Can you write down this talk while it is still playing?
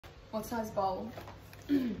What size bowl?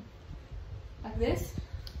 Like this?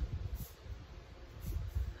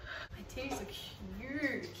 My titties look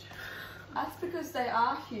huge. That's because they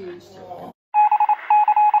are huge.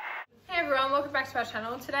 Hey everyone, welcome back to our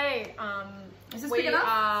channel. Today, Is this we big enough?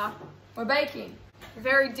 are We're baking.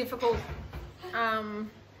 very difficult.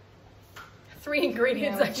 3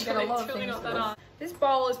 ingredients Yeah, we actually. got a lot of It's really things not that for hard. This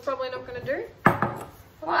bowl is probably not going to do.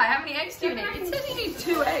 Why? How many eggs do you need? It says you need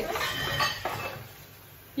 2 eggs.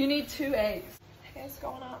 You need 2 eggs. Hair's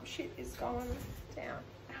going up. Shit is going down.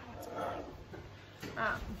 Ow, it's annoying.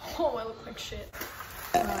 Oh, I look like shit.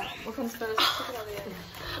 Alright, what comes first? Chicken or the egg?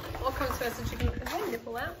 What comes first? The chicken? Is there a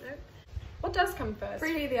nipple out? No. What does come first?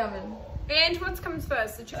 Preheat the oven. And what comes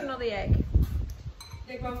first? The chicken or the egg?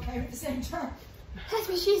 They both came at the same time. That's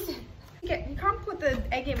what she said. Yeah, you can't put the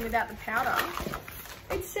egg in without the powder.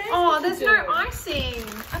 It says Oh, what to there's do. no icing.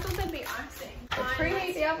 I thought there'd be icing. Well,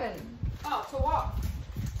 preheat the oven. Oh, to what?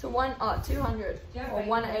 To 200 Yeah, or baking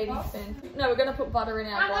 180 paper. fan. No, we're gonna put butter in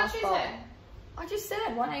our How glass much is bowl. it? I just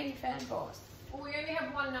said 180 fan force. Well, we only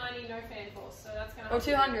have 190 no fan force, so that's gonna. Or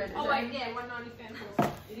 200. Oh is wait, it? yeah, 190 fan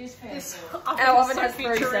force. It is This painful. Our oven has so 3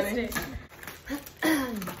 futuristic.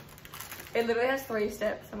 settings. It literally has 3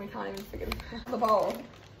 steps and we can't even figure it out. The bowl.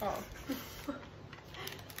 Oh.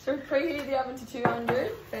 So we preheat the oven to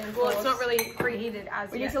 200 fan force. Well, it's not really preheated as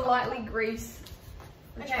We yet. need to lightly grease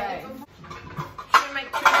the Okay. tray. Should we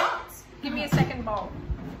make 2 pots? Give me a second bowl.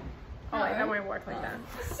 Oh wait, No. that won't work like that.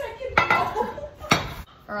 Second bowl.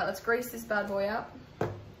 Alright, let's grease this bad boy up.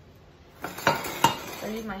 I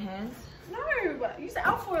use my hands. No, use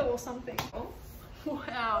alfoil or something. Oh.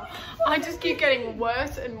 Wow, I just keep getting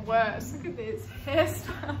worse and worse. Look at this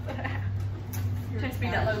hairstyle that I have. Don't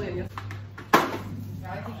speak that low, Lydia. No,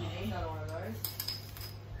 I think you need another one of those.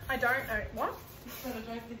 I don't know. What? But I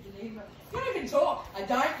don't think you need one. You don't even talk. I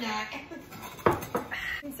don't know.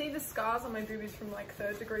 You can see the scars on my boobies from like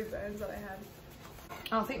 3rd-degree burns that I had.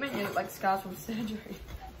 Oh, I think mine look like scars from surgery.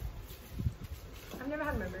 I've never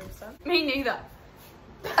had my boobs done. Me neither.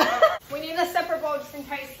 We need a separate bowl just in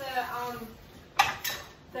case the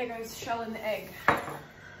there goes shell in the egg.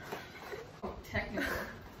 Oh, technical.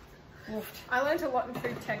 I learned a lot in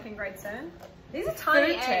food tech in grade 7. These are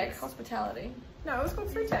tiny Food tech, eggs. hospitality. No, it was called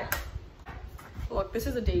food tech. Look, this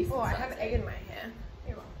is a decent. Oh, I size have egg in my hair.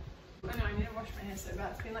 Here you are. I know, I need to wash my hair so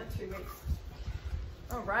bad. It's been like 2 weeks.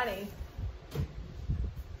 Alrighty.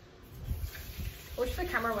 I wish the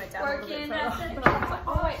camera went down a little bit Working further. at the But I was like,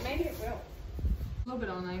 oh wait, maybe it will. A little bit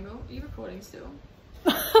on angle. Are you recording still?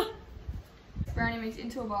 Brownie mix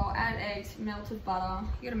into a bowl, add eggs, melted butter.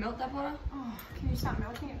 You gotta melt that butter? Oh, can you start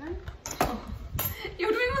melting it then? Oh. You're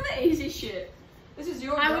doing all the easy shit. This is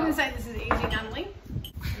your I job. wouldn't say this is easy, Natalie.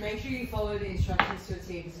 Make sure you follow the instructions to a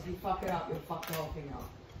T, because if you fuck it up, you'll fuck the whole thing up.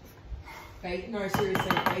 No,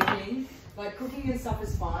 seriously, baking. Like, cooking and stuff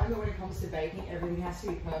is fine, but when it comes to baking, everything has to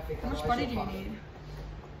be perfect. How much otherwise butter do you'll you fuck it. need?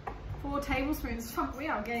 4 tablespoons. Fuck, we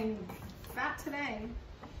are getting fat today.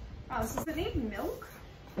 Oh, does it need milk?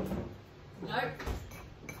 Nope.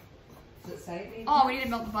 Does it say it needs Oh, we need to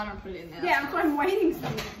melt the butter and put it in there. Yeah, that's what I'm waiting for.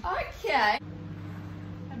 Okay.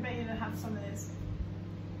 I bet you to have some of this.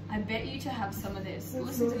 I bet you to have some of this.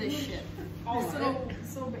 Listen to this shit. Oh,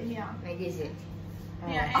 this little bit here. Like, is it?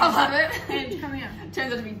 Yeah, I'll have it. and come here.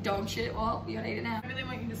 Turns out to be dog shit. Well, you gotta eat it now. I really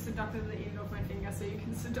want you to seductively eat it off my finger so you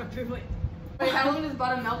can seductively. Wait, how long does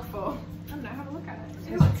butter melt for? I don't know, have a look at it.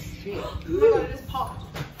 Shit. Oh my god, it just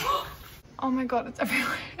popped. Oh my god, it's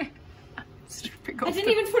everywhere. I didn't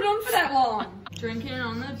even put it on for that long. Drinking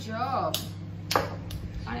on the job.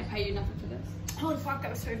 I didn't pay you nothing for this. Holy fuck,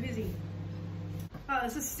 that was so busy. Oh,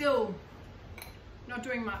 this is still not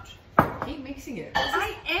doing much. Keep mixing it.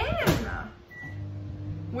 I am!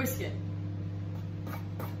 Whisk it.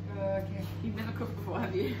 Okay. You've never cooked before,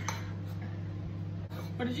 have you?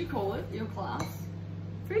 What did you call it? Your class?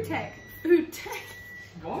 Food tech. Food tech.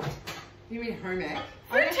 What? You mean home ec?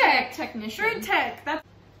 Food tech technician. Food tech. That's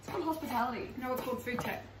It's called hospitality. no, it's called food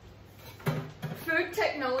tech. Food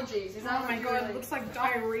technologies. Is that Oh my what god, you're it looks like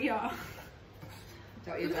diarrhea. Is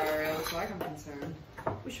that what your diarrhea looks like? I'm concerned.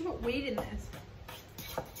 We should put weed in this.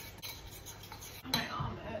 Oh, my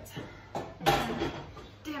arm hurts.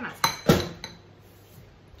 Damn it.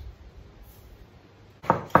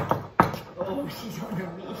 Oh, she's on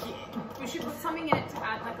her knee. We should put something in it to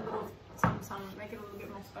add like a little some, make it a little bit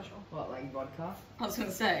more special. What, like vodka? I was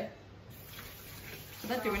gonna say. Did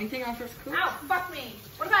that do anything after it's cooked? Ow, fuck me.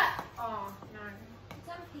 What about, oh, no. It's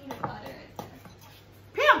not peanut butter right there.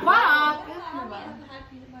 Peanut butter? Have you ever had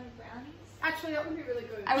peanut butter brownies? Actually, that would be really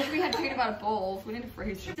good. I wish we had peanut butter balls. We need to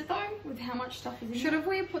freeze it though, with how much stuff is in Should have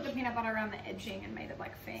we put the peanut butter around the edging and made it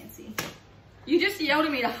like fancy? You just yelled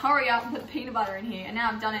at me to hurry up and put peanut butter in here, and now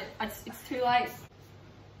I've done it. It's too late.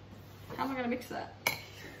 How am I gonna mix that?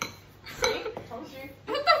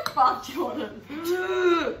 What the fuck, Jordan?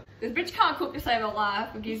 This bitch can't cook to save her life,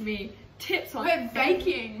 but gives me tips on We're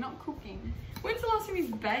baking, not cooking. When's the last time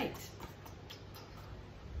you've baked?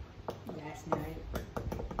 Last night.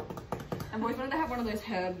 I've always wanted to have one of those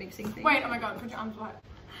herb mixing things. Wait, oh my god, put your arms wide.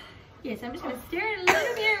 Yes, I'm just gonna stir it a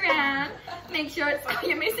little bit around. Make sure it's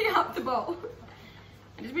you're mixing up the bowl.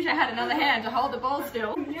 I just wish I had another hand to hold the bowl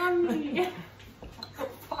still. Yummy.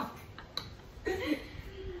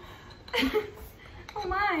 Oh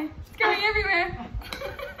my, it's going everywhere.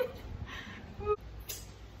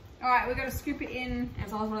 Alright, we're gonna scoop it in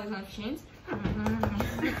as well as one of those machines.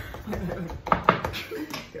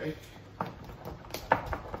 Okay.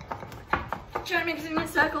 Try to mix it in a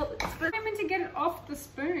circle. I'm meant to get it off the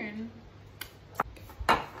spoon.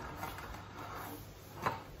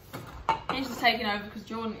 He's just taking over because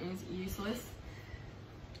Jordan is useless.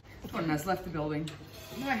 Jordan has left the building.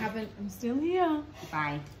 No, I haven't. I'm still here.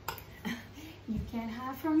 Bye. You can't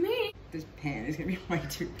hide from me. This pan is gonna be way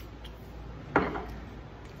too big.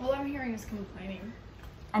 All I'm hearing is complaining.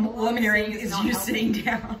 All I'm hearing is not you helping. sitting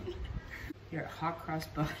down. You're a hot cross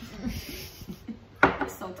bun.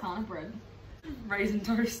 Sultana bread. Raisin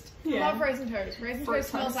toast. I love raisin toast. Raisin Fruit toast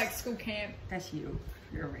smells toast. like school camp. That's you.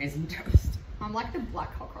 You're a raisin toast. I'm like the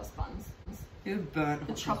black hot cross buns. You're the burnt.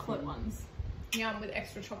 The hot chocolate chocolate. ones. Yum, with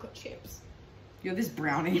extra chocolate chips. You're this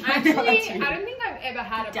brownie. Actually, That's you. I don't think I've ever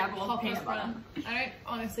had a Dabble of hot cross peanut butter. bun. I don't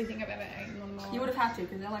honestly think I've ever eaten one of them. You would have had to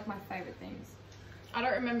because they're like my favourite things. I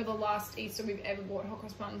don't remember the last Easter we've ever bought hot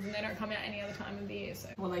cross buns, and they don't come out any other time of the year. So,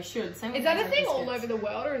 Well, they should. Same is with that a Oreo thing all biscuits. over the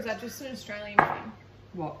world, or is that just an Australian thing?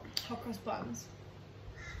 What? Hot cross buns.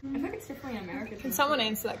 I think it's definitely an American Can thing. someone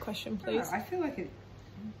answer that question, please? I feel like it.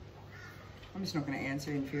 I'm just not going to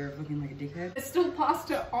answer in fear of looking like a dickhead. There's still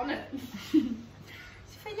pasta on it.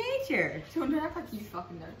 It's for nature. Don't act like you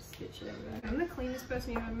fucking don't spit shit everywhere. I'm the cleanest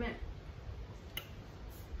person you've ever met.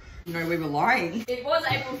 No, we were lying. It was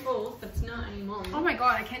April Fool's, but it's not anymore. Oh my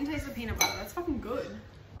god, I can taste the peanut butter. That's fucking good.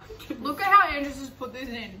 Look at how Andrews just put this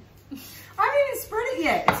in. I haven't even spread it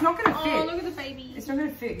yet. It's not going to fit. Oh, look at the baby. It's not going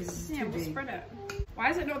to fit because it's Yeah, too we'll big. spread it.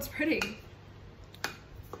 Why is it not spreading?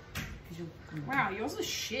 Wow, yours is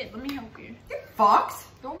shit. Let me help you. Get fucked.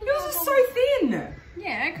 Yours is so thin.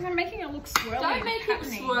 Yeah, because I'm making it look swirly. Don't and make it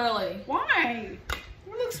patterny. swirly. Why?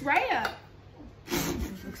 It looks rare.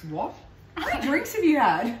 Looks what? How many drinks have you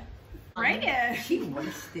had? Rare. She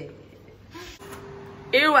wasted.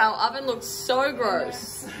 Ew, our oven looks so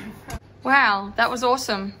gross. Wow, that was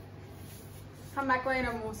awesome. Come back later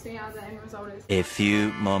and we'll see how the end result is. A few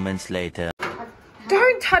moments later.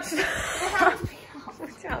 Don't touch the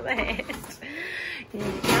What's out the hand?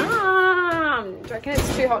 Yum. Do you reckon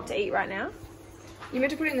it's too hot to eat right now? You meant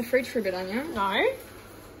to put it in the fridge for a bit, aren't you? No.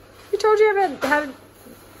 Who told you about had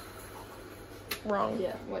wrong?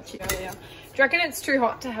 Yeah, what you Earlier. Do you reckon it's too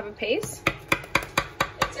hot to have a piece?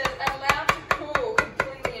 It's allowed to cool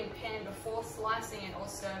completely in pan before slicing it or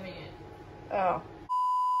serving it. Oh.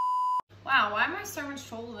 Wow, why am I so much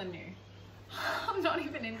taller than you? I'm not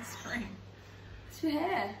even in the screen. It's your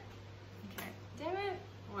hair. Okay. Damn it.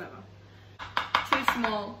 Whatever. Too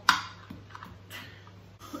small.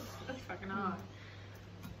 That's fucking hard.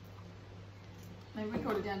 Maybe we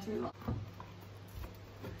got it down too low.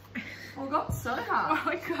 Oh, it got so hard. Oh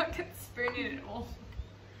my god, I get spoon in it all.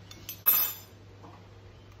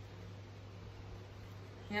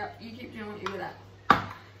 Yep, you keep doing what you do with that.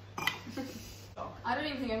 I don't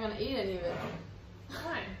even think I'm gonna eat any of it.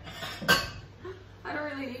 Why? I don't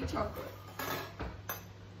really eat chocolate.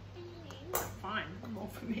 Fine. More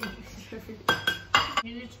for me.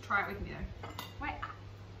 You need to try it with me though. Wait.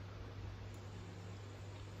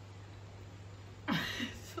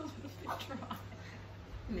 It's a little bit dry.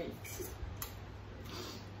 Mix.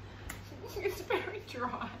 It's very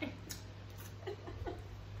dry.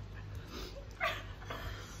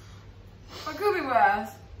 It could be worse.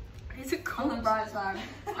 Is it On cold? the bright side.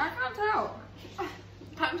 I can't tell.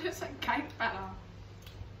 I'm just like cake batter.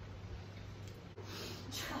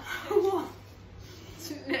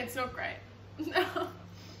 It's not great. No.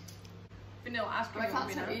 Vanilla ice But I cream can't would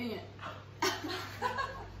be stop nice. eating it.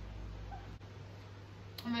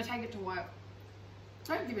 I'm gonna take it to work.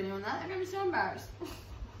 Don't give anyone that. They're gonna be so embarrassed.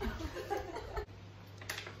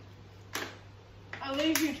 I'll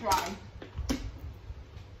leave you try.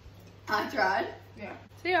 I tried. Yeah.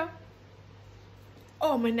 See ya.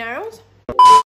 Oh, my nails?